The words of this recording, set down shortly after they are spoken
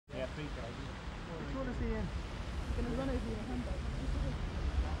run over your handbag.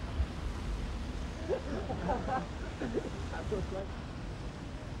 That's what's like.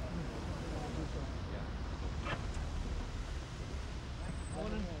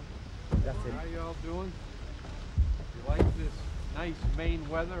 Morning. That's it. How y'all doing? You like this nice Maine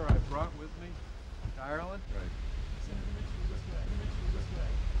weather I brought with me to Ireland? Right.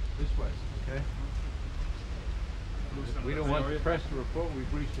 This way, okay. We don't want the press to report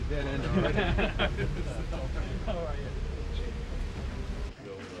we've reached a dead end already. How are you?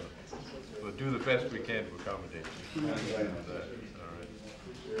 We'll do the best we can to accommodate you. All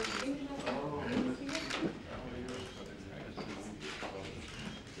right.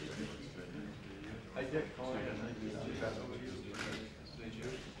 I did call you.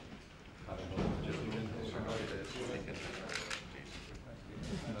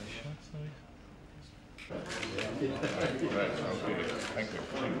 Right, okay, thank you.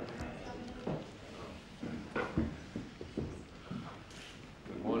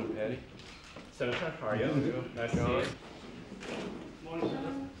 Good morning, Patty. Senator, how are you? Nice to see you. Morning,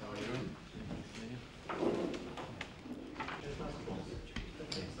 Senator. How are you doing?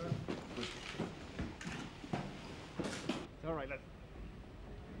 All right, then.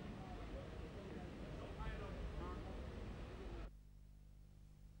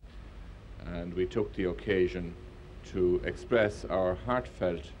 And we took the occasion to express our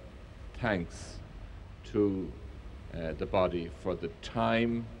heartfelt thanks to the body for the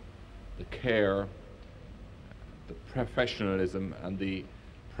time, the care, the professionalism and the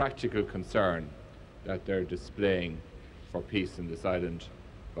practical concern that they're displaying for peace in this island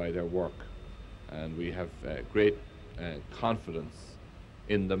by their work. And we have great confidence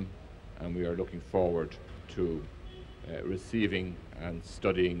in them, and we are looking forward to receiving and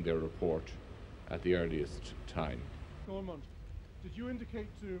studying their report at the earliest time. Ormond, did you indicate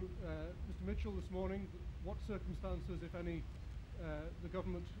to Mr. Mitchell this morning what circumstances, if any, the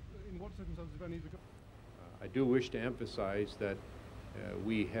government, in what circumstances, if any, the government? I do wish to emphasize that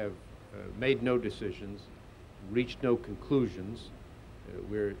we have made no decisions, reached no conclusions.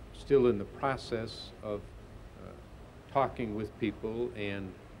 We're still in the process of talking with people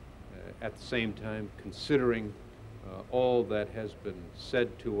and at the same time considering all that has been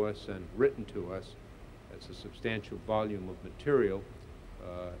said to us and written to us. It's a substantial volume of material,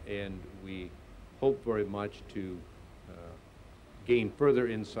 and we hope very much to gain further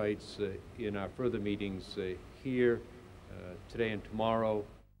insights in our further meetings here today and tomorrow.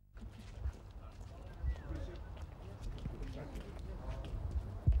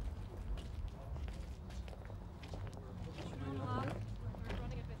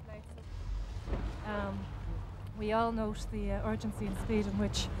 We all note the urgency and speed in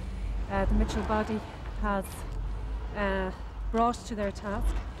which the Mitchell body has brought to their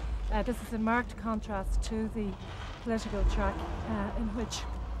task. This is in marked contrast to the political track in which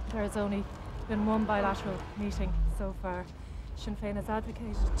there has only been one bilateral meeting so far. Sinn Féin has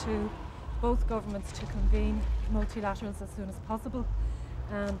advocated to both governments to convene multilaterals as soon as possible,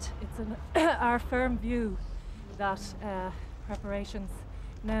 and it's our firm view that preparations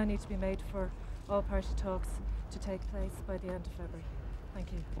now need to be made for all party talks to take place by the end of February.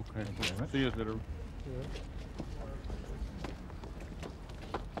 Thank you. Okay, thank you very much. See you later.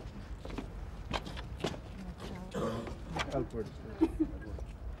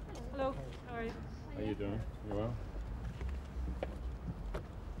 Hello, how are you? How you doing? You well?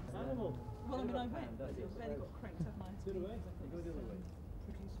 Well, I mean, I went, but it barely got cranked up my